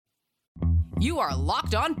You are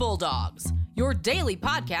Locked On Bulldogs, your daily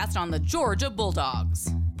podcast on the Georgia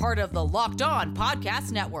Bulldogs. Part of the Locked On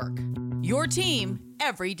Podcast Network. Your team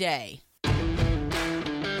every day.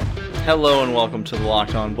 Hello and welcome to the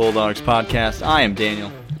Locked On Bulldogs podcast. I am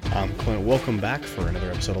Daniel. I'm Clint. Welcome back for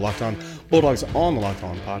another episode of Locked On Bulldogs on the Locked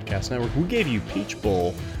On Podcast Network. We gave you Peach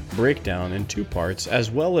Bowl breakdown in two parts,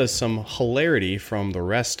 as well as some hilarity from the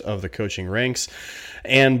rest of the coaching ranks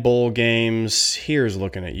and bowl games. Here's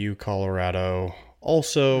looking at you, Colorado.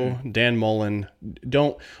 Also, Dan Mullen,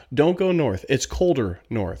 don't go north. It's colder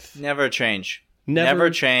north. Never change. Never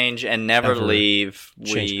change and never leave.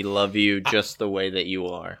 We love you just the way that you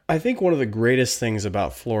are. I think one of the greatest things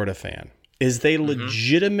about Florida fan is they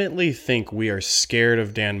legitimately think we are scared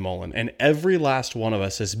of Dan Mullen, and every last one of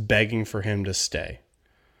us is begging for him to stay.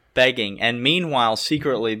 Begging. And meanwhile,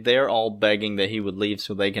 secretly, they're all begging that he would leave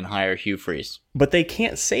so they can hire Hugh Freeze. But they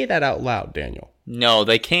can't say that out loud, Daniel. No,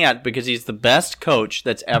 they can't, because he's the best coach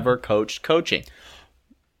that's ever coached coaching.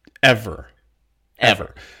 Ever.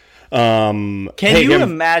 Can you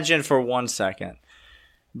imagine for 1 second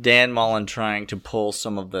Dan Mullen trying to pull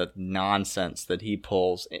some of the nonsense that he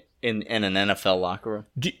pulls in an NFL locker room?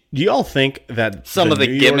 Do y'all think that some of the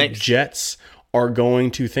New gimmicks York Jets are going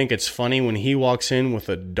to think it's funny when he walks in with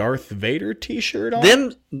a Darth Vader t-shirt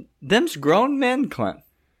on? Them's grown men, Clint.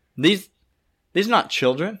 These not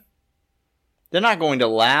children. They're not going to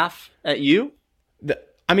laugh at you.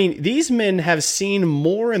 I mean, these men have seen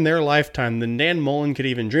more in their lifetime than Dan Mullen could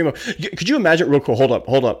even dream of. Could you imagine, real quick, hold up.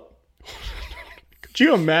 Could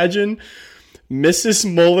you imagine Mrs.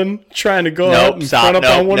 Mullen trying to go out and front up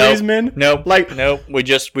on one of these men? Nope. We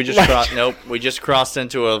just crossed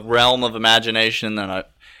into a realm of imagination, and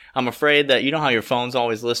I'm afraid that, you know how your phone's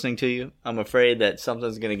always listening to you? I'm afraid that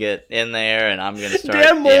something's going to get in there, and I'm going to start.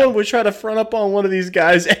 Dan Mullen would try to front up on one of these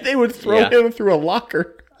guys, and they would throw him through a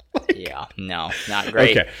locker. No, not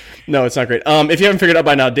great. Okay, no, it's not great. If you haven't figured out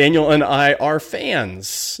by now, Daniel and I are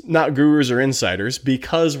fans, not gurus or insiders,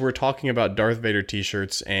 because we're talking about Darth Vader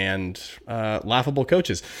t-shirts and laughable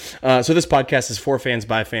coaches. So this podcast is for fans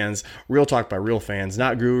by fans, real talk by real fans,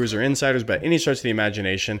 not gurus or insiders by any stretch of the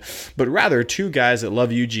imagination, but rather two guys that love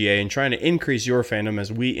UGA and trying to increase your fandom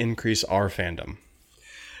as we increase our fandom.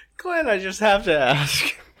 Glenn, I just have to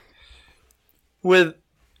ask, with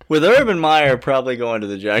Urban Meyer probably going to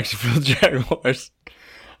the Jacksonville Jaguars.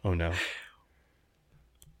 Oh, no.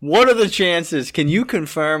 What are the chances? Can you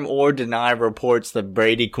confirm or deny reports that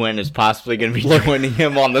Brady Quinn is possibly going to be joining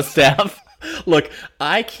him on the staff? Look,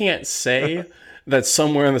 I can't say that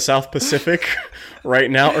somewhere in the South Pacific right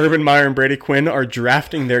now, Urban Meyer and Brady Quinn are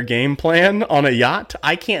drafting their game plan on a yacht.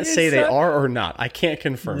 I can't say they are or not. I can't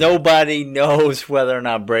confirm. Nobody knows whether or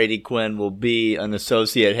not Brady Quinn will be an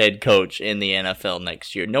associate head coach in the NFL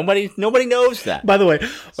next year. Nobody knows that. By the way,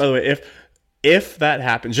 if that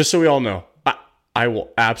happens, just so we all know, I will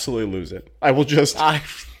absolutely lose it. I will just.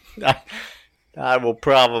 I will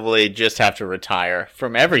probably just have to retire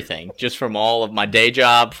from everything, just from all of my day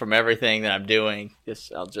job, from everything that I'm doing.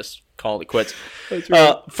 I'll just call it quits. Right.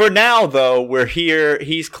 For now, though, we're here.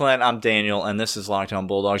 He's Clint, I'm Daniel, and this is Locked On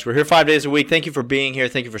Bulldogs. We're here 5 days a week. Thank you for being here.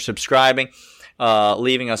 Thank you for subscribing,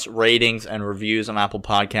 leaving us ratings and reviews on Apple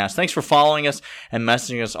Podcasts. Thanks for following us and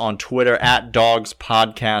messaging us on Twitter at Dogs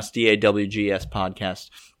Podcast, DAWGS Podcast.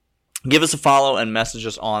 Give us a follow and message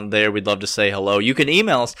us on there. We'd love to say hello. You can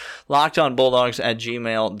email us,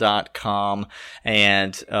 lockedonbulldogs@gmail.com,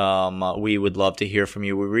 and we would love to hear from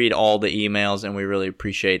you. We read all the emails, and we really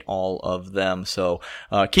appreciate all of them. So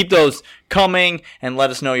keep those coming, and let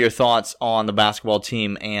us know your thoughts on the basketball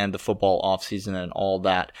team and the football offseason and all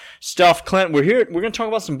that stuff. Clint, we're here. We're going to talk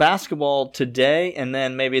about some basketball today, and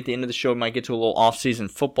then maybe at the end of the show we might get to a little offseason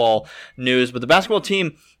football news. But the basketball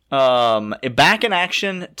team, back in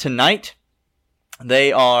action tonight.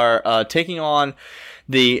 They are taking on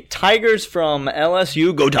the Tigers from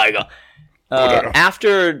LSU. Go Tiger!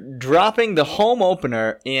 After dropping the home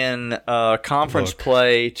opener in conference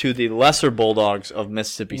play to the lesser Bulldogs of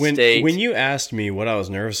Mississippi State. When you asked me what I was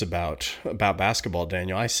nervous about basketball,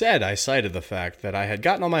 Daniel, I cited the fact that I had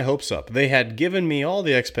gotten all my hopes up. They had given me all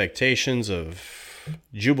the expectations of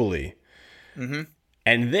Jubilee. Mm-hmm.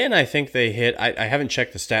 And then I think they hit, I haven't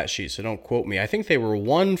checked the stat sheet, so don't quote me. I think they were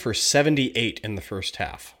 1 for 78 in the first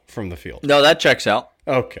half from the field. No, that checks out.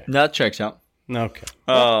 Okay. That checks out. Okay.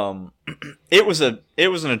 It was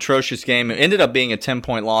an atrocious game. It ended up being a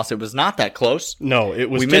 10-point loss. It was not that close. No, it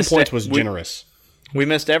was 10 points was generous. We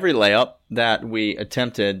missed every layup that we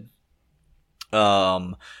attempted.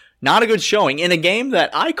 Not a good showing in a game that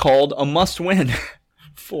I called a must-win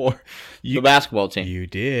for the basketball team. You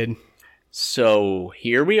did. So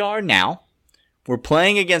here we are now. We're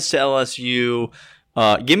playing against LSU.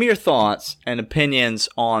 Give me your thoughts and opinions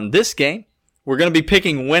on this game. We're going to be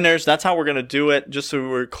picking winners. That's how we're going to do it, just so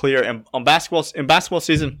we're clear. And in basketball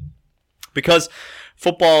season, because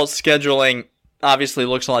football scheduling obviously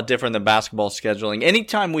looks a lot different than basketball scheduling.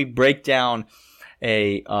 Anytime we break down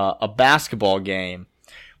a basketball game,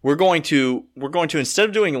 we're going to instead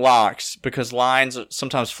of doing locks, because lines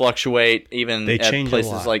sometimes fluctuate even at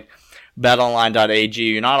places like betonline.ag,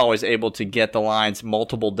 you're not always able to get the lines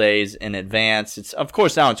multiple days in advance. Of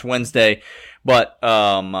course now it's Wednesday, but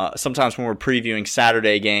sometimes when we're previewing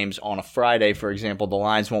Saturday games on a Friday, for example, the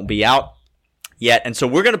lines won't be out yet. And so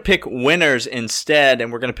we're going to pick winners instead,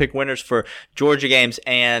 and we're going to pick winners for Georgia games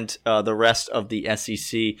and the rest of the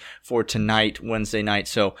SEC for tonight, Wednesday night.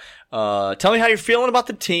 So tell me how you're feeling about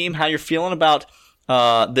the team, how you're feeling about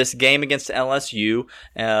this game against LSU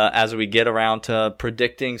as we get around to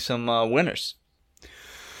predicting some winners.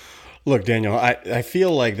 Look, Daniel, I feel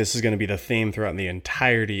like this is going to be the theme throughout the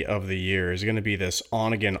entirety of the year. It's going to be this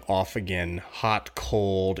on again, off again, hot,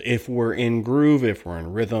 cold. If we're in groove, if we're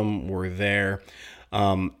in rhythm, we're there.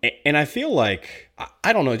 And I feel like,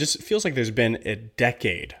 I don't know, it just feels like there's been a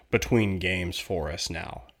decade between games for us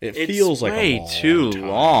now. It feels like way too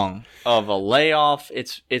long of a layoff.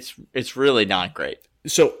 It's really not great.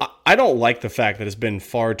 So I don't like the fact that it's been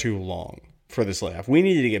far too long for this layoff. We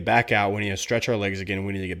need to get back out. We need to stretch our legs again.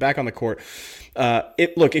 We need to get back on the court.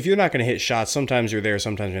 Look, if you're not going to hit shots, sometimes you're there,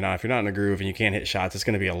 sometimes you're not. If you're not in a groove and you can't hit shots, it's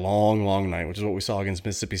going to be a long, long night, which is what we saw against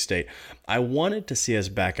Mississippi State. I wanted to see us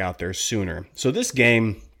back out there sooner. So this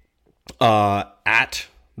game at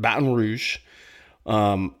Baton Rouge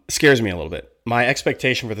scares me a little bit. My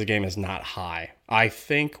expectation for the game is not high. I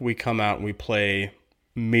think we come out and we play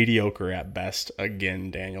mediocre at best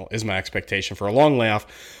again, Daniel, is my expectation for a long layoff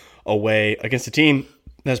away against a team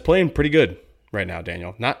that's playing pretty good right now,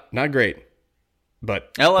 Daniel. Not great,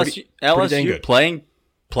 but LSU pretty good.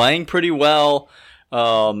 playing pretty well.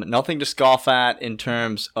 Nothing to scoff at in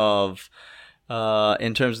terms of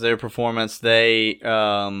their performance. They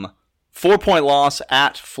 4-point loss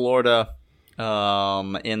at Florida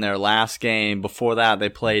in their last game. Before that, they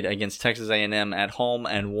played against Texas A&M at home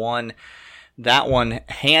and won that one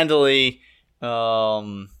handily.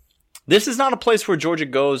 This is not a place where Georgia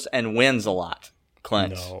goes and wins a lot,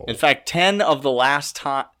 Clint. No. In fact, 10 of the last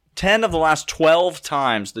 12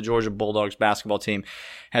 times the Georgia Bulldogs basketball team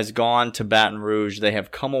has gone to Baton Rouge, they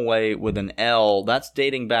have come away with an L. That's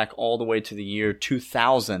dating back all the way to the year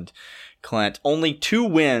 2000, Clint. Only 2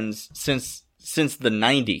 wins since the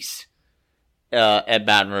 90s at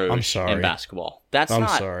Baton Rouge I'm sorry. in basketball. I'm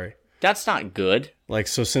sorry. That's not good.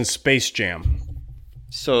 So since Space Jam.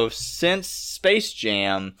 So since Space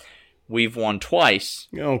Jam, we've won twice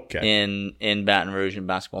in Baton Rouge in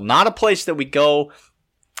basketball. Not a place that we go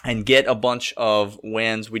and get a bunch of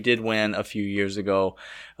wins. We did win a few years ago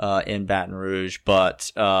in Baton Rouge,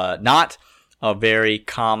 but not a very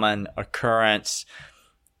common occurrence.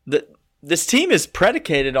 This team is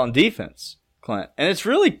predicated on defense, Clint, and it's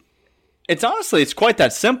quite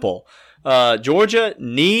that simple. Georgia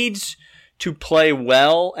needs to play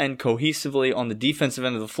well and cohesively on the defensive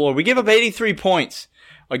end of the floor. We gave up 83 points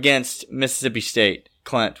against Mississippi State,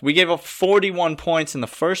 Clint. We gave up 41 points in the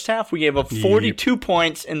first half. We gave up 42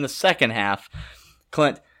 points in the second half.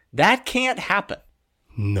 Clint, that can't happen.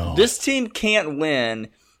 No. This team can't win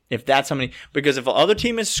if that's how many, because if the other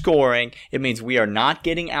team is scoring, it means we are not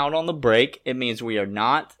getting out on the break. It means we are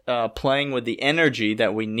not playing with the energy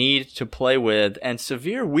that we need to play with. And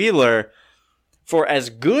Sahvir Wheeler, for as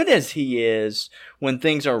good as he is, when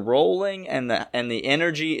things are rolling and the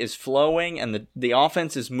energy is flowing and the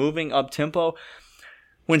offense is moving up tempo,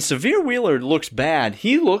 when Sahvir Wheeler looks bad,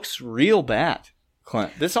 he looks real bad,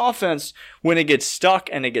 Clint. This offense, when it gets stuck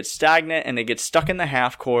and it gets stagnant and it gets stuck in the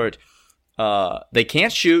half court, they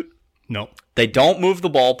can't shoot. No. They don't move the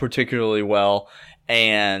ball particularly well.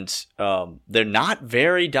 And they're not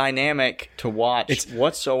very dynamic to watch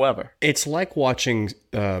whatsoever. It's like watching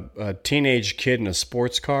a teenage kid in a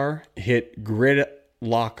sports car hit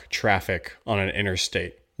gridlock traffic on an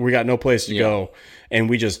interstate. We got no place to go, and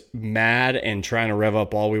we just mad and trying to rev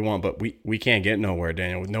up all we want, but we can't get nowhere,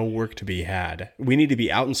 Daniel, with no work to be had. We need to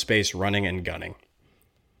be out in space running and gunning.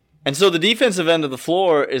 And so the defensive end of the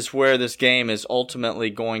floor is where this game is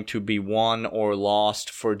ultimately going to be won or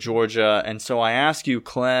lost for Georgia. And so I ask you,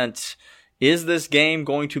 Clint, is this game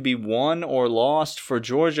going to be won or lost for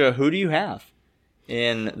Georgia? Who do you have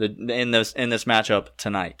in this matchup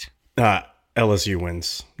tonight? LSU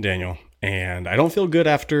wins, Daniel. And I don't feel good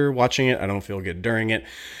after watching it. I don't feel good during it.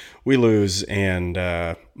 We lose, and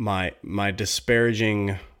my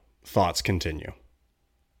disparaging thoughts continue.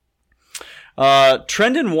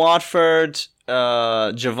 Trendon Watford,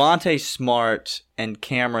 Javonte Smart, and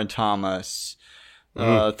Cameron Thomas.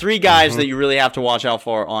 Three guys that you really have to watch out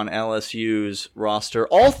for on LSU's roster.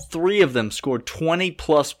 All three of them scored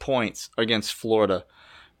 20-plus points against Florida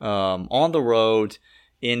on the road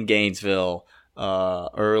in Gainesville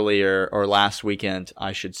earlier, or last weekend,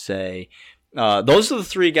 I should say. Those are the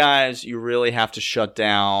three guys you really have to shut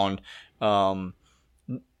down.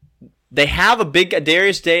 They have a big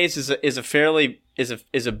Darius Days is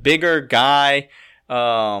a bigger guy.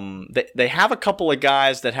 They have a couple of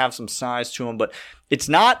guys that have some size to them, but it's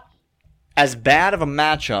not as bad of a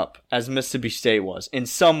matchup as Mississippi State was in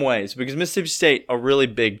some ways, because Mississippi State a really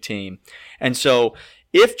big team. And so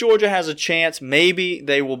if Georgia has a chance, maybe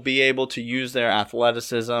they will be able to use their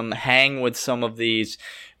athleticism, hang with some of these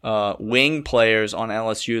wing players on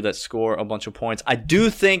LSU that score a bunch of points. I do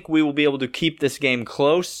think we will be able to keep this game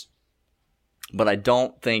close, but I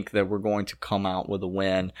don't think that we're going to come out with a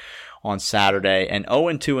win on Saturday. And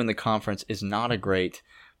 0-2 in the conference is not a great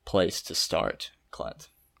place to start, Clint.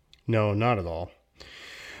 No, not at all.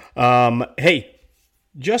 Hey,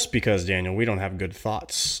 just because, Daniel, we don't have good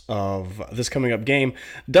thoughts of this coming up game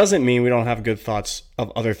doesn't mean we don't have good thoughts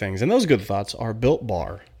of other things. And those good thoughts are Built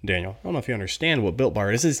Bar, Daniel. I don't know if you understand what Built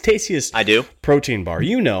Bar is. It's the tastiest protein bar.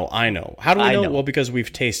 You know, I know. How do we know? Well, because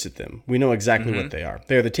we've tasted them. We know exactly what they are.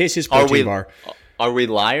 They are the tastiest protein bar. Are we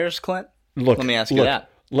liars, Clint? Look, let me ask you that.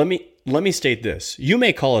 Let me state this. You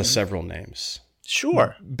may call us several names.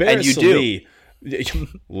 Sure. And you do.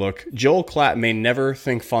 Look, Joel Klatt may never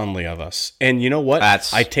think fondly of us. And you know what?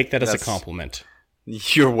 I take that as a compliment.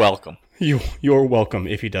 You're welcome. You're welcome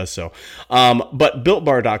if he does so. But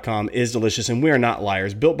BuiltBar.com is delicious, and we are not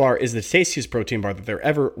liars. Built Bar is the tastiest protein bar that there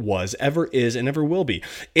ever was, ever is, and ever will be.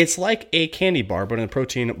 It's like a candy bar, but in a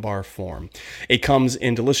protein bar form. It comes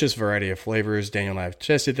in delicious variety of flavors. Daniel and I have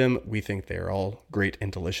tested them. We think they are all great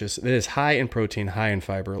and delicious. It is high in protein, high in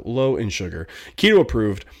fiber, low in sugar. Keto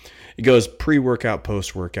approved. It goes pre-workout,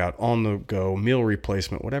 post-workout, on the go, meal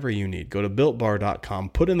replacement, whatever you need. Go to BuiltBar.com,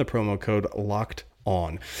 put in the promo code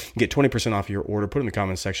LOCKEDON. Get 20% off your order. Put in the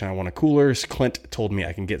comments section, I want a cooler. Clint told me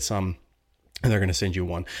I can get some, and they're going to send you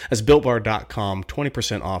one. That's BuiltBar.com,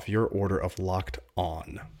 20% off your order of Locked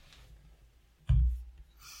On.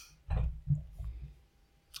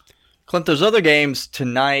 Clint, there's other games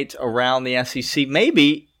tonight around the SEC.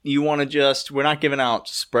 Maybe you want to we're not giving out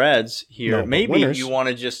spreads here. No, maybe winners. you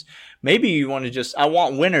want to I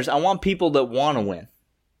want winners. I want people that want to win.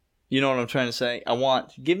 You know what I'm trying to say?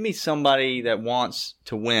 Give me somebody that wants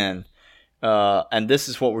to win. And this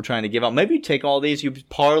is what we're trying to give out. Maybe you take all these, you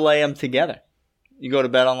parlay them together. You go to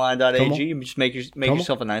betonline.ag, you just make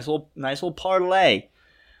yourself a nice little parlay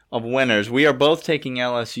of winners. We are both taking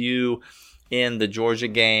LSU in the Georgia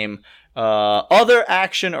game. Other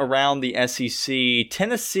action around the SEC.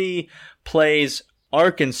 Tennessee plays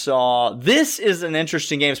Arkansas. This is an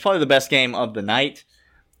interesting game. It's probably the best game of the night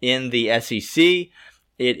in the SEC.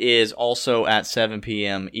 It is also at 7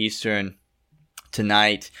 p.m. Eastern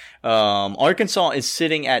tonight. Arkansas is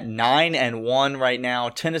sitting at 9-1 right now.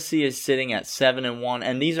 Tennessee is sitting at 7-1.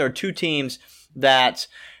 And these are two teams that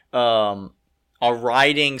are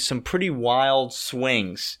riding some pretty wild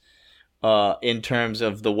swings in terms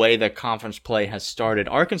of the way the conference play has started.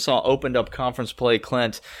 Arkansas opened up conference play,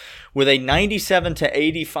 Clint, with a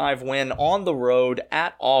 97-85 win on the road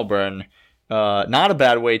at Auburn. Not a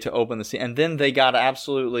bad way to open the season. And then they got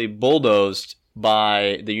absolutely bulldozed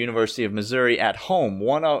by the University of Missouri at home.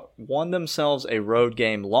 Won themselves a road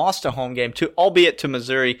game, lost a home game, albeit to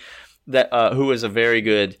Missouri, who is a very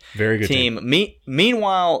good team.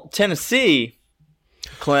 Meanwhile, Tennessee,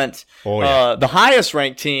 Clint, the highest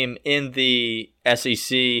ranked team in the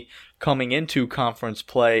SEC coming into conference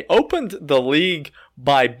play, opened the league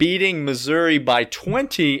by beating Missouri by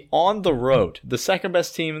 20 on the road, the second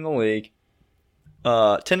best team in the league.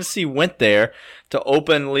 Tennessee went there to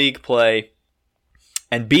open league play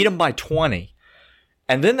and beat them by 20.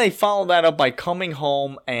 And then they followed that up by coming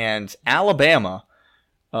home, and Alabama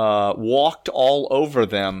walked all over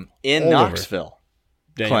them in Knoxville.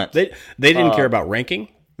 Clint. They didn't care about ranking.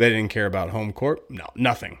 They didn't care about home court. No,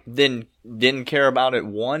 nothing. Didn't care about it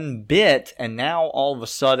one bit, and now all of a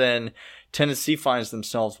sudden Tennessee finds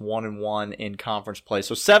themselves 1-1 in conference play.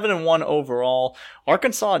 So 7-1 overall.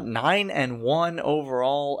 Arkansas 9-1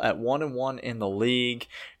 overall at 1-1 in the league.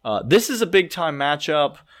 This is a big time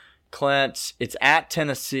matchup, Clint. It's at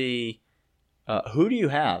Tennessee. Who do you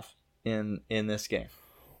have in this game?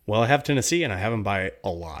 Well, I have Tennessee, and I have them by a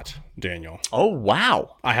lot, Daniel. Oh,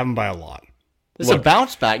 wow. I have them by a lot. It's a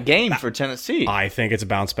bounce back game for Tennessee. I think it's a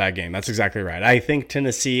bounce back game. That's exactly right. I think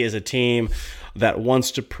Tennessee is a team that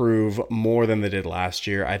wants to prove more than they did last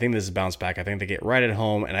year. I think this is a bounce back. I think they get right at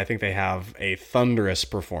home, and I think they have a thunderous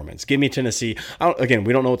performance. Give me Tennessee. Again,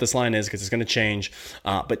 we don't know what this line is because it's going to change,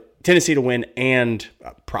 but Tennessee to win and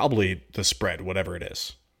probably the spread, whatever it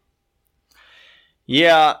is.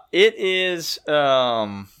 Yeah, it is.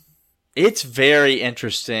 It's very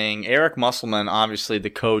interesting. Eric Musselman, obviously the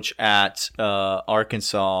coach at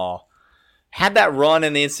Arkansas, had that run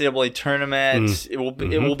in the NCAA tournament. It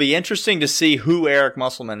will be interesting to see who Eric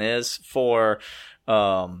Musselman is for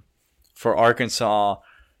Arkansas.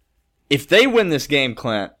 If they win this game,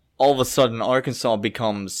 Clint, all of a sudden Arkansas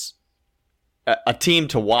becomes a team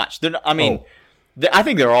to watch. I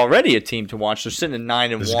think they're already a team to watch. They're sitting at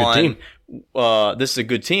 9-1. This is a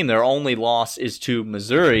good team. Their only loss is to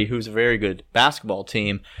Missouri, who's a very good basketball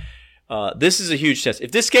team. This is a huge test.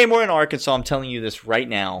 If this game were in Arkansas, I'm telling you this right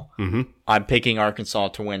now, I'm picking Arkansas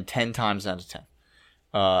to win 10 times out of 10.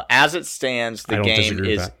 As it stands,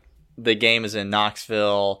 the game is in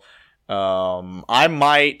Knoxville. If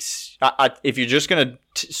you're just going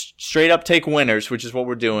to straight up take winners, which is what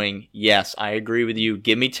we're doing, yes, I agree with you.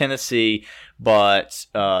 Give me Tennessee, but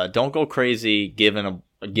don't go crazy giving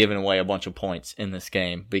away a bunch of points in this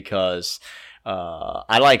game because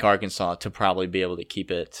I like Arkansas to probably be able to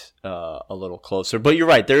keep it a little closer. But you're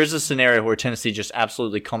right. There is a scenario where Tennessee just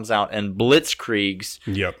absolutely comes out and blitzkriegs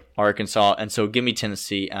Arkansas, and so give me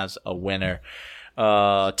Tennessee as a winner.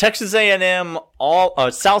 Texas A&M,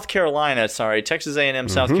 South Carolina. Texas A&M,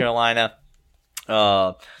 South Carolina.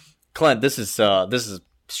 Clint, this is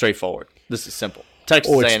straightforward. This is simple.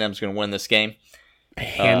 Texas A&M is going to win this game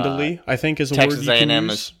handily. I think is a Texas word you A&M can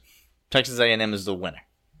use. Texas A&M is the winner.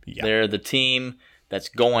 Yeah. They're the team that's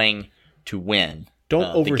going to win.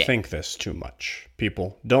 Don't overthink this too much,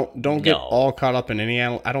 people. Don't get all caught up in any.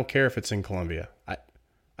 I don't care if it's in Columbia. I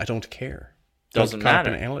don't care. Doesn't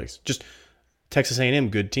matter. matter. Up in analytics. Just Texas A&M,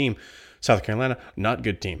 good team. South Carolina, not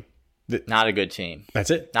good team. Not a good team. That's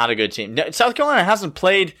it. Not a good team. South Carolina hasn't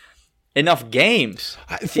played enough games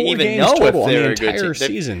to even know total if they're on a the good entire team.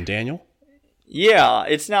 season, Daniel. Yeah,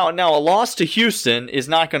 it's now a loss to Houston is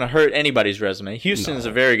not going to hurt anybody's resume. Houston is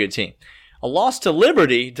a very good team. A loss to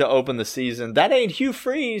Liberty to open the season, that ain't Hugh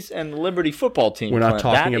Freeze and the Liberty football team. We're not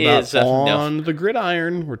talking about on the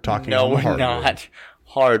gridiron. We're talking on the hardwood. No, we're not.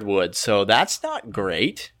 Hardwood. So that's not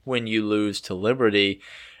great when you lose to Liberty.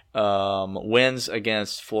 Wins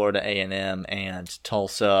against Florida A&M and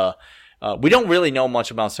Tulsa. We don't really know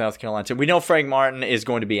much about South Carolina. We know Frank Martin is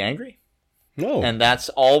going to be angry. No. And that's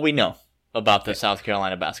all we know about the South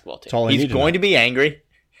Carolina basketball team. He's going to be angry.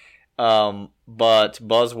 But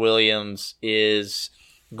Buzz Williams is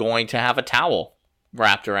going to have a towel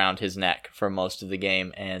wrapped around his neck for most of the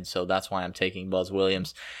game. And so that's why I'm taking Buzz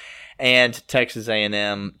Williams and Texas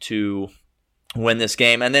A&M to win this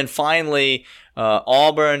game. And then finally,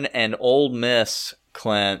 Auburn and Ole Miss,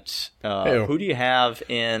 Clint. Who do you have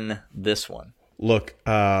in this one? Look,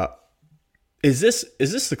 is this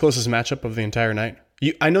the closest matchup of the entire night?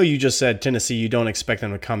 I know you just said Tennessee, you don't expect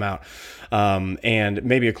them to come out, and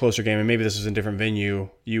maybe a closer game, and maybe this was a different venue,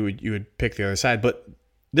 you would pick the other side, but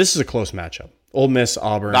this is a close matchup. Ole Miss,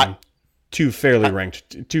 Auburn, two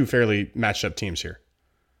fairly matched up teams here.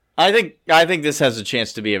 I think this has a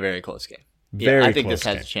chance to be a very close game. I think this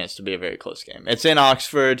has a chance to be a very close game. It's in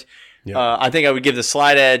Oxford. Yeah. I think I would give the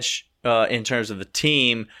slight edge in terms of the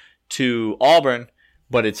team to Auburn,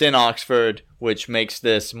 but it's in Oxford, which makes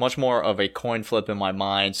this much more of a coin flip in my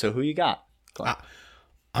mind. So who you got, Clint?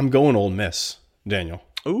 I'm going Ole Miss, Daniel.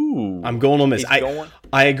 Ooh. I'm going Ole Miss.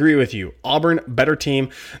 I agree with you. Auburn, better team.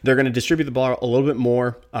 They're going to distribute the ball a little bit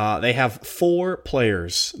more. They have 4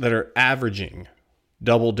 players that are averaging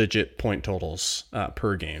double-digit point totals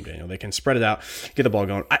per game, Daniel. They can spread it out, get the ball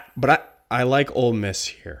going. But I like Ole Miss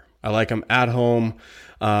here. I like them at home.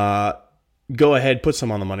 Go ahead, put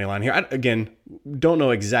some on the money line here. Again, don't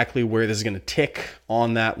know exactly where this is going to tick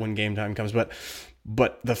on that when game time comes, but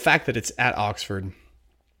the fact that it's at Oxford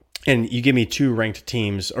and you give me 2 ranked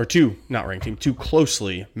teams, or 2 not ranked teams, 2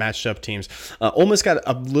 closely matched up teams. Ole Miss got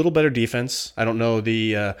a little better defense. I don't know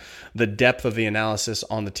the depth of the analysis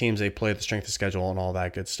on the teams they play, the strength of schedule, and all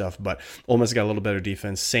that good stuff, but Ole Miss got a little better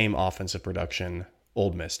defense, same offensive production.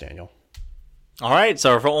 Ole Miss, Daniel. All right,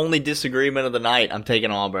 so for only disagreement of the night, I'm taking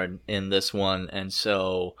Auburn in this one, and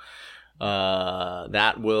so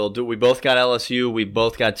that will do. We both got LSU, we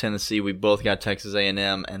both got Tennessee, we both got Texas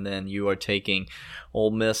A&M, and then you are taking Ole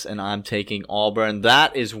Miss, and I'm taking Auburn.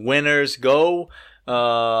 That is winners. Go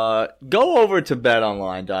over to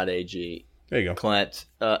betonline.ag. There you go. Clint,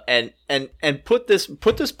 and put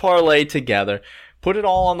this parlay together. Put it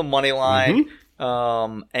all on the money line.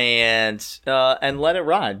 And let it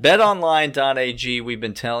ride. BetOnline.ag, we've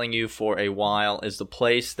been telling you for a while, is the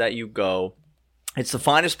place that you go. It's the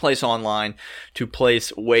finest place online to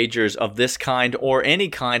place wagers of this kind or any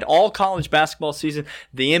kind. All college basketball season.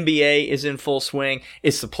 The NBA is in full swing.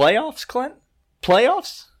 It's the playoffs, Clint?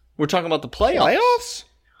 Playoffs? We're talking about the playoffs. Playoffs?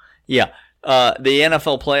 Yeah. The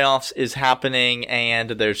NFL playoffs is happening, and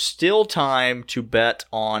there's still time to bet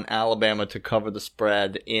on Alabama to cover the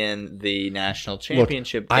spread in the national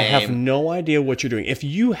championship game. I have no idea what you're doing. If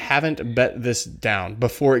you haven't bet this down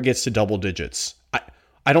before it gets to double digits,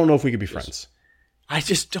 I don't know if we could be friends. I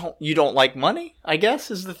just don't. You don't like money, I guess,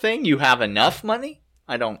 is the thing. You have enough money.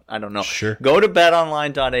 I don't know. Sure. Go to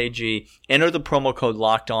betonline.ag, enter the promo code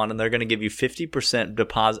Locked On, and they're going to give you 50%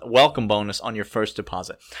 deposit welcome bonus on your first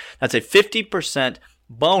deposit. That's a 50%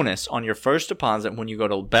 bonus on your first deposit when you go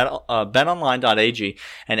to betonline.ag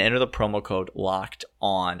and enter the promo code Locked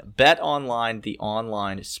On. BetOnline, the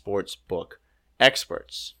online sports book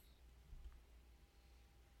experts.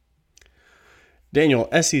 Daniel,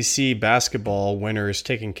 SEC basketball winners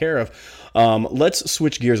taken care of. Let's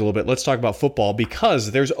switch gears a little bit. Let's talk about football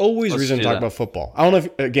because there's always reason to talk about football. I don't know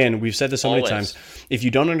if, again, we've said this so many times. If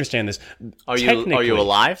you don't understand this, are you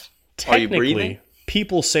alive? Are you breathing?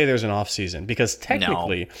 People say there's an off season because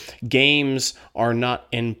technically games are not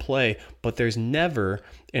in play, but there's never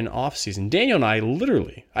an off season. Daniel and I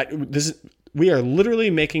we are literally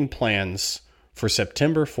making plans for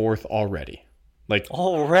September 4th already.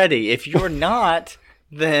 Already. If you're not,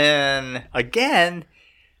 then again,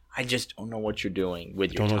 I just don't know what you're doing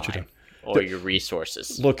with your time or your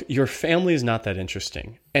resources. Look, your family is not that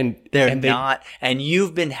interesting, and they're not. And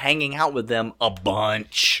you've been hanging out with them a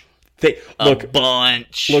bunch. Look,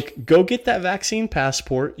 go get that vaccine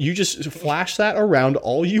passport. You just flash that around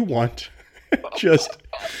all you want. There is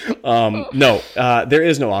no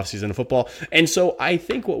offseason in football. And so I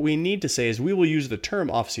think what we need to say is we will use the term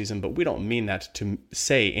offseason, but we don't mean that to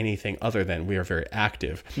say anything other than we are very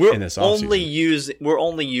active in this offseason. We're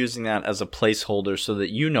only using that as a placeholder so that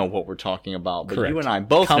you know what we're talking about. But Correct. You and I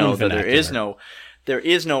both know that there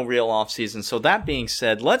is no real offseason. So that being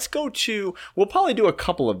said, we'll probably do a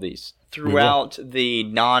couple of these throughout the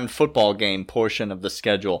non-football game portion of the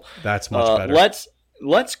schedule. That's much better.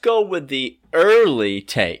 Let's go with the early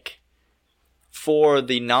take for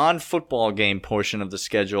the non-football game portion of the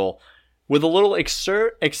schedule with a little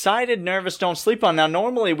excited, nervous, don't sleep on. Now,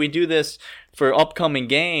 normally we do this for upcoming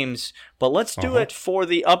games, but let's do it for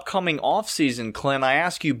the upcoming offseason, Clint. I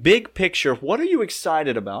ask you, big picture, what are you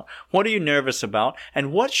excited about? What are you nervous about?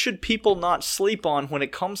 And what should people not sleep on when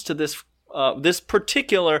it comes to this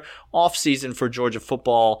particular offseason for Georgia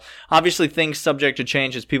football? Obviously, things subject to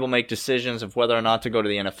change as people make decisions of whether or not to go to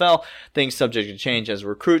the NFL. Things subject to change as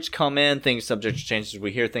recruits come in. Things subject to change as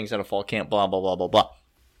we hear things out of fall camp, blah, blah, blah, blah, blah.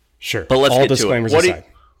 Sure. But let's all get disclaimers to it. aside.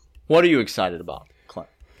 What are you excited about, Clint?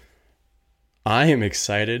 I am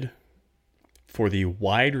excited for the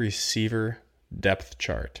wide receiver depth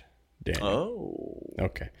chart, Daniel. Oh.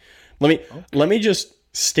 Okay. Let me just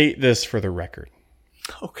state this for the record.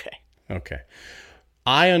 Okay.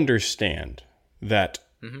 I understand that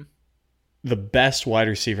the best wide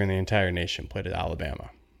receiver in the entire nation played at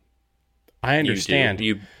Alabama. I understand.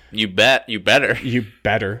 You bet. You better. You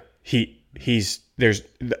better. He's there's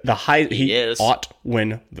the high. He ought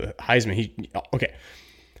win the Heisman. Okay.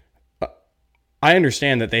 I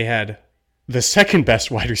understand that they had the second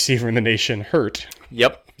best wide receiver in the nation hurt.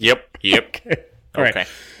 Yep. Okay. All right.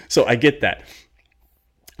 So I get that.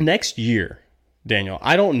 Next year, Daniel,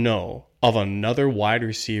 I don't know of another wide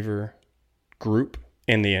receiver group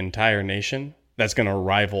in the entire nation that's going to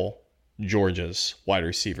rival Georgia's wide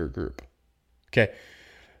receiver group. Okay.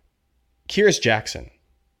 Kyrus Jackson.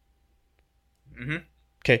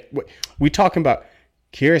 Okay. We talking about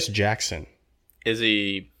Kyrus Jackson. Is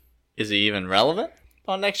he even relevant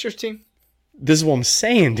on next year's team? This is what I'm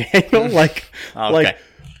saying, Daniel. Like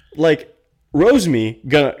Roseme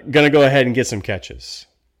gonna go ahead and get some catches.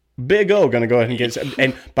 Big O gonna go ahead and get some,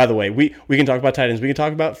 and by the way, we can talk about tight ends. We can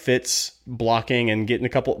talk about Fitz blocking and getting a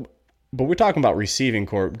couple, but we're talking about receiving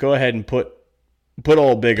corps. Go ahead and put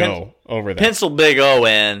old Big O over there. Pencil Big O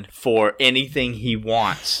in for anything he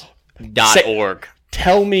wants. .org.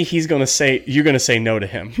 Tell me you're gonna say no to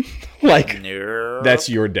him. No. That's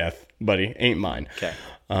your death, buddy. Ain't mine. Okay.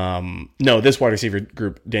 No, this wide receiver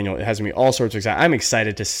group, Daniel, it has me all sorts of excited. I'm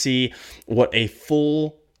excited to see what a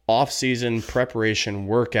full off-season preparation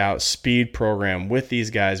workout speed program with these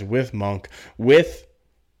guys, with Monk, with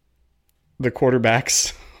the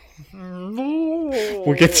quarterbacks.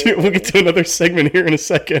 We'll get to another segment here in a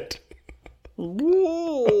second.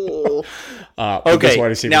 Okay,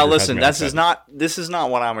 now listen. This is not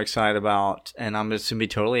what I'm excited about, and I'm just gonna be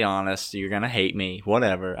totally honest. You're gonna hate me,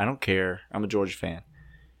 whatever. I don't care. I'm a Georgia fan,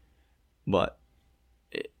 but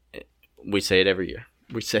we say it every year.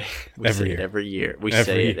 We say it every year. We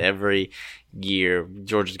say it every year.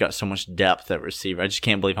 Georgia's got so much depth at receiver. I just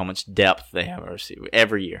can't believe how much depth they have at receiver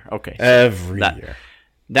every year. Okay, every year.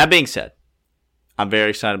 That being said, I'm very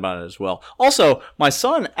excited about it as well. Also, my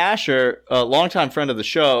son Asher, a longtime friend of the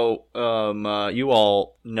show, you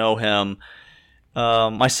all know him.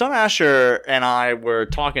 My son Asher and I were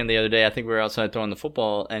talking the other day. I think we were outside throwing the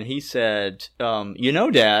football, and he said,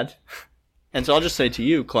 Dad, and so I'll just say to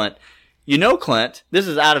you, Clint, Clint, this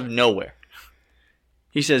is out of nowhere.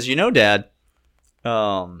 He says, Dad,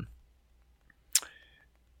 Dominic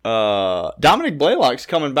Blaylock's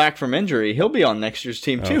coming back from injury. He'll be on next year's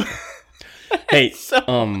team too. Hey,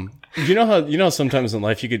 you know how sometimes in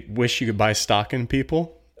life you could wish you could buy stock in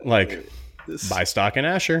people? Like, buy stock in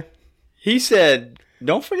Asher. He said,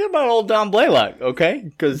 don't forget about old Dom Blaylock, okay?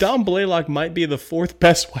 Because Dom Blaylock might be the fourth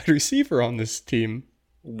best wide receiver on this team.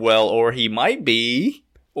 Well, or he might be,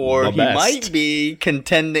 might be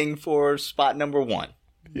contending for spot number 1.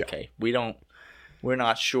 Yeah. Okay, we're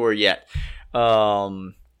not sure yet.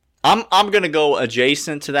 I'm gonna go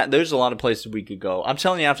adjacent to that. There's a lot of places we could go. I'm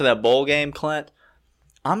telling you, after that bowl game, Clint,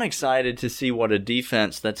 I'm excited to see what a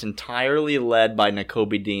defense that's entirely led by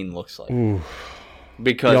Nakobe Dean looks like. Ooh.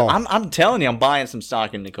 Because I'm telling you, I'm buying some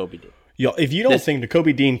stock in Nakobe Dean. Yo, if you don't think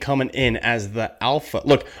Nakobe Dean coming in as the alpha,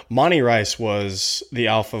 look, Monty Rice was the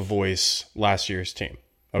alpha voice last year's team.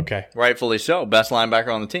 Okay, rightfully so. Best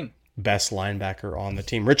linebacker on the team.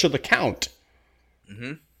 Richard LeCount.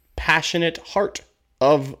 Mm-hmm. Passionate heart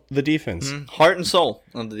of the defense. Mm-hmm. Heart and soul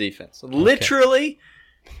of the defense. Okay. Literally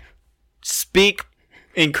speak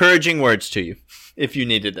encouraging words to you if you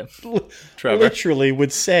needed them. Trevor. Literally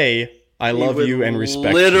would say, I love you and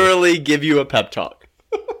respect literally give you a pep talk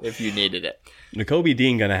if you needed it. Nakobe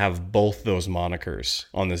Dean going to have both those monikers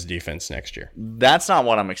on this defense next year. That's not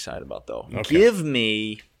what I'm excited about, though. Okay. Give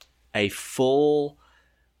me a full,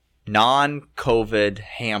 non-COVID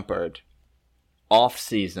hampered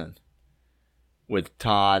off-season with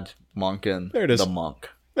Todd Monken, the Monk.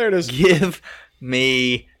 There it is. Give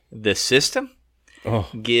me the system. Oh.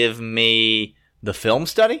 Give me the film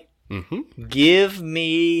study. Mm-hmm. Give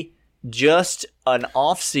me just an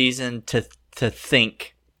off-season to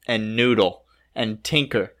think and noodle and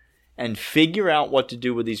tinker and figure out what to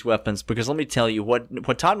do with these weapons. Because let me tell you, what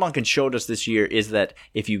Todd Monken showed us this year is that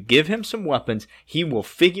if you give him some weapons, he will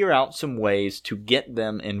figure out some ways to get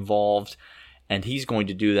them involved. And he's going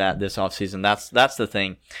to do that this offseason. That's the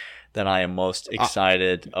thing that I am most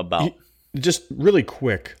excited about. Just really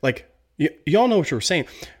quick, like y'all know what you were saying.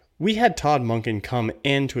 We had Todd Monken come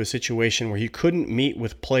into a situation where he couldn't meet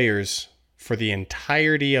with players for the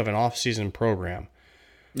entirety of an offseason program.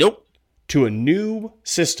 Nope. To a new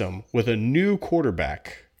system with a new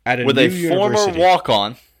quarterback at a with new a university. Former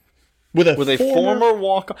walk-on. With a former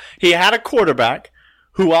walk-on. He had a quarterback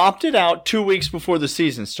who opted out 2 weeks before the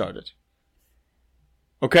season started.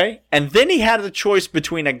 Okay? And then he had the choice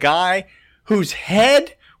between a guy whose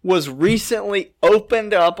head was recently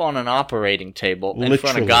opened up on an operating table in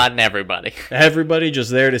front of God and everybody. Everybody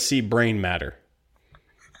just there to see brain matter.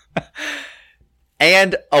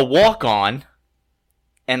 And a walk-on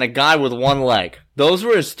and a guy with one leg. Those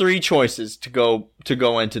were his 3 choices to go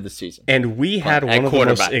into the season. And we had one of the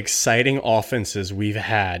most exciting offenses we've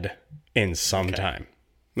had in some time.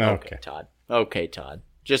 Okay, Todd. Okay, Todd.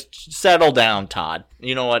 Just settle down, Todd.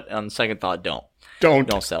 You know what? On second thought, don't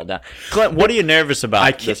settle down. Clint, what are you nervous about?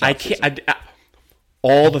 I can't.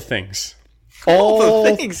 All the things. All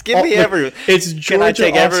the things. Give me everything. It's Georgia. Can I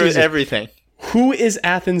take everything? Who is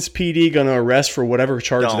Athens PD going to arrest for whatever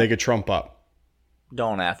charge they could trump up?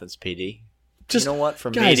 Don't Athens PD. You know what?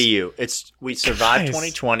 From me to you, we survived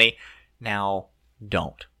 2020. Now,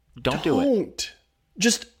 don't do it.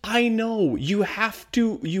 Just, I know you have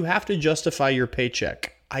to justify your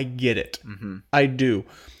paycheck. I get it. Mm-hmm. I do.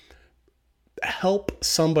 Help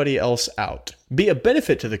somebody else out. Be a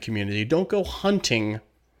benefit to the community. Don't go hunting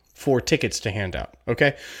for tickets to hand out.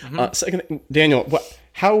 Okay. Mm-hmm. Second, Daniel,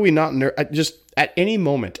 how are we not just at any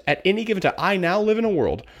moment, at any given time? I now live in a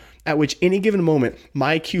world at which any given moment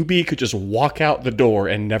my QB could just walk out the door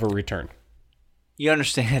and never return. You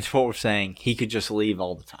understand what we're saying? He could just leave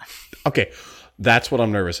all the time. Okay. That's what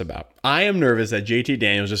I'm nervous about. I am nervous that JT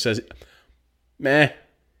Daniels just says, meh,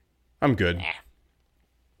 I'm good. Nah.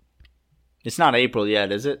 It's not April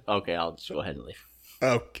yet, is it? Okay, I'll just go ahead and leave.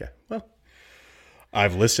 Okay. Well,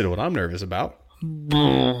 I've listed what I'm nervous about.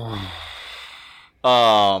 I'm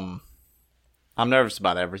nervous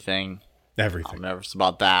about everything. Everything. I'm nervous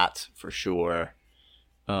about that for sure.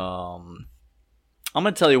 I'm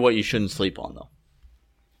gonna tell you what you shouldn't sleep on though.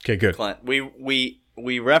 Okay, good. Clint,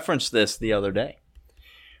 we referenced this the other day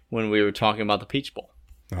when we were talking about the Peach Bowl.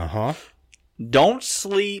 Uh-huh. Don't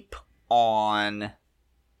sleep on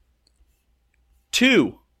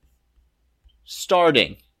 2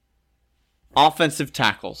 starting offensive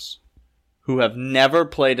tackles who have never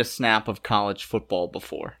played a snap of college football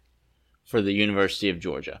before for the University of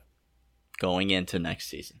Georgia going into next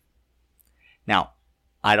season. Now,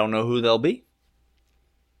 I don't know who they'll be,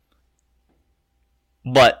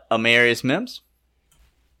 but Amarius Mims,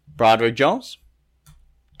 Broderick Jones,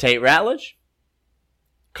 Tate Ratledge,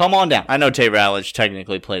 come on down. I know Tate Ratledge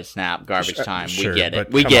technically played a snap, garbage time. Sure, we get it.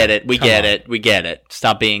 but We come get on. it. We Come get on. it. We get it.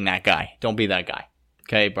 Stop being that guy. Don't be that guy.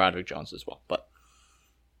 Okay, Broderick Jones as well. But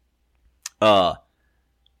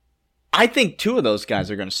I think 2 of those guys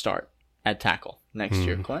are going to start at tackle next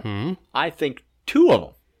year, Clint. I think 2 of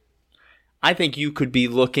them. I think you could be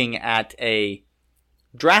looking at a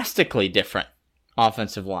drastically different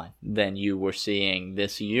offensive line than you were seeing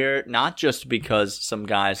this year, not just because some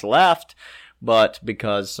guys left, but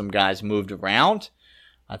because some guys moved around.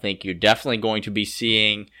 I think you're definitely going to be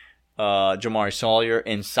seeing Jamari Sawyer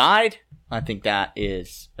inside. I think that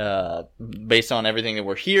is, based on everything that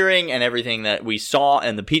we're hearing and everything that we saw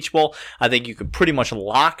in the Peach Bowl, I think you could pretty much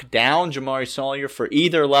lock down Jamari Sawyer for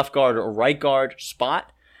either left guard or right guard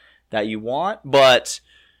spot that you want. But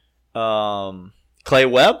Clay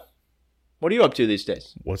Webb, what are you up to these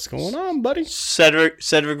days? What's going on, buddy? Cedric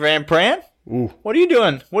Van Pran? Ooh. What are you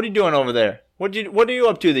doing? What are you doing over there? What are you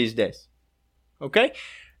up to these days? Okay?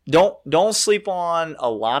 Don't sleep on a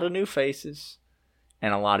lot of new faces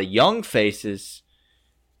and a lot of young faces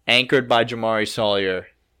anchored by Jamari Sawyer,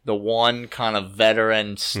 the one kind of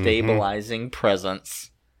veteran stabilizing presence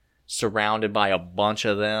surrounded by a bunch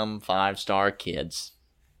of them 5-star kids.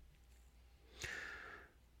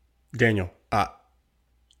 Daniel,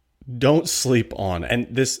 don't sleep on, and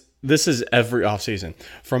this is every offseason.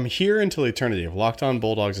 From here until eternity, if Locked On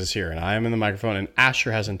Bulldogs is here and I am in the microphone and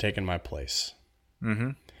Asher hasn't taken my place.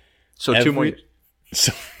 So 2 more years.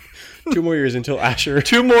 So 2 more years until Asher.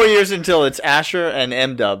 2 more years until it's Asher and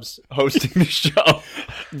M-Dubs hosting the show.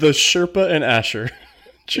 The Sherpa and Asher.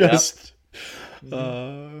 Just,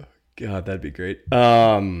 God, that'd be great.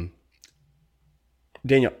 Daniel,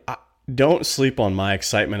 don't sleep on my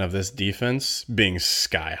excitement of this defense being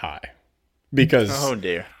sky high. Because Oh,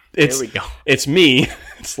 dear. it's, Here we go. It's me.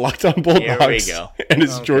 It's Locked On Bulldogs. Here we go. And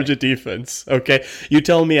it's Georgia defense. Okay. You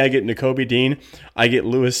tell me I get Nakobe Dean, I get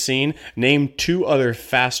Lewis Seen. Name 2 other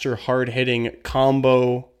faster, hard-hitting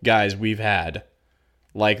combo guys we've had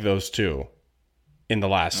like those 2 in the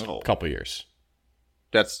last couple years.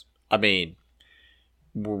 That's,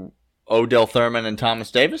 Odell Thurman and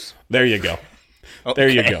Thomas Davis? There you go. There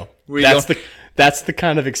you go. That's the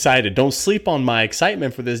kind of excited. Don't sleep on my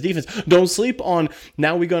excitement for this defense. Don't sleep on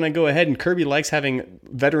now we're going to go ahead and Kirby likes having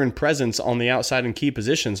veteran presence on the outside in key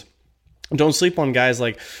positions. Don't sleep on guys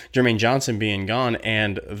like Jermaine Johnson being gone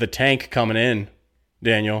and the tank coming in,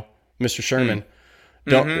 Daniel, Mr. Sherman.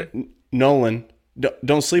 Nolan.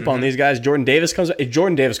 Don't sleep on these guys. Jordan Davis comes. If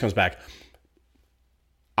Jordan Davis comes back,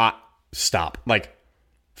 stop. Like,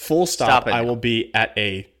 full stop. I will be at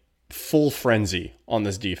a full frenzy on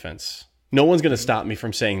this defense. No one's going to stop me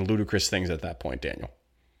from saying ludicrous things at that point, Daniel.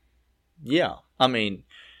 Yeah.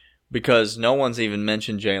 Because no one's even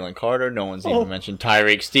mentioned Jalen Carter. No one's even mentioned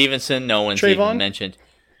Tyreek Stevenson. No one's even mentioned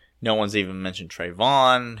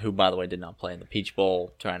Trayvon, who, by the way, did not play in the Peach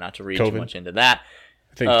Bowl. Try not to read too much into that.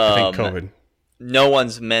 I think COVID. No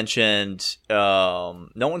one's mentioned a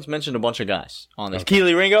bunch of guys on this.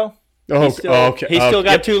 Keely Ringo? Okay. He still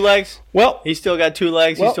got 2 legs? Well, he still got 2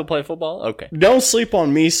 legs? He still play football? Okay. Don't sleep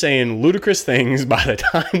on me saying ludicrous things by the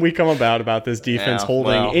time we come about this defense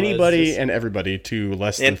holding anybody and everybody to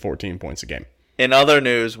less than 14 points a game. In other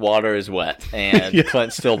news, water is wet, and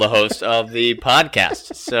Clint's still the host of the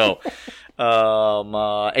podcast. So,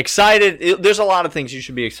 excited. There's a lot of things you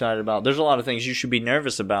should be excited about. There's a lot of things you should be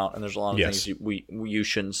nervous about, and there's a lot of things you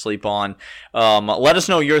shouldn't sleep on. Let us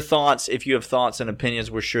know your thoughts. If you have thoughts and opinions,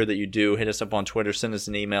 we're sure that you do. Hit us up on Twitter. Send us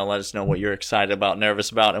an email. Let us know what you're excited about, nervous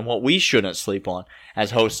about, and what we shouldn't sleep on as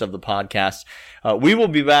hosts of the podcast. We will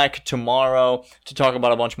be back tomorrow to talk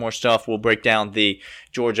about a bunch more stuff. We'll break down the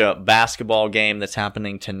Georgia basketball game that's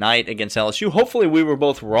happening tonight against LSU. Hopefully we were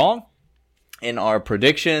both wrong. in our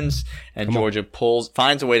predictions, and Georgia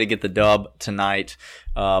finds a way to get the dub tonight.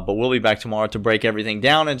 But we'll be back tomorrow to break everything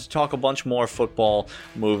down and to talk a bunch more football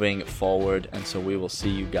moving forward. And so we will see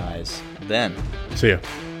you guys then. See ya.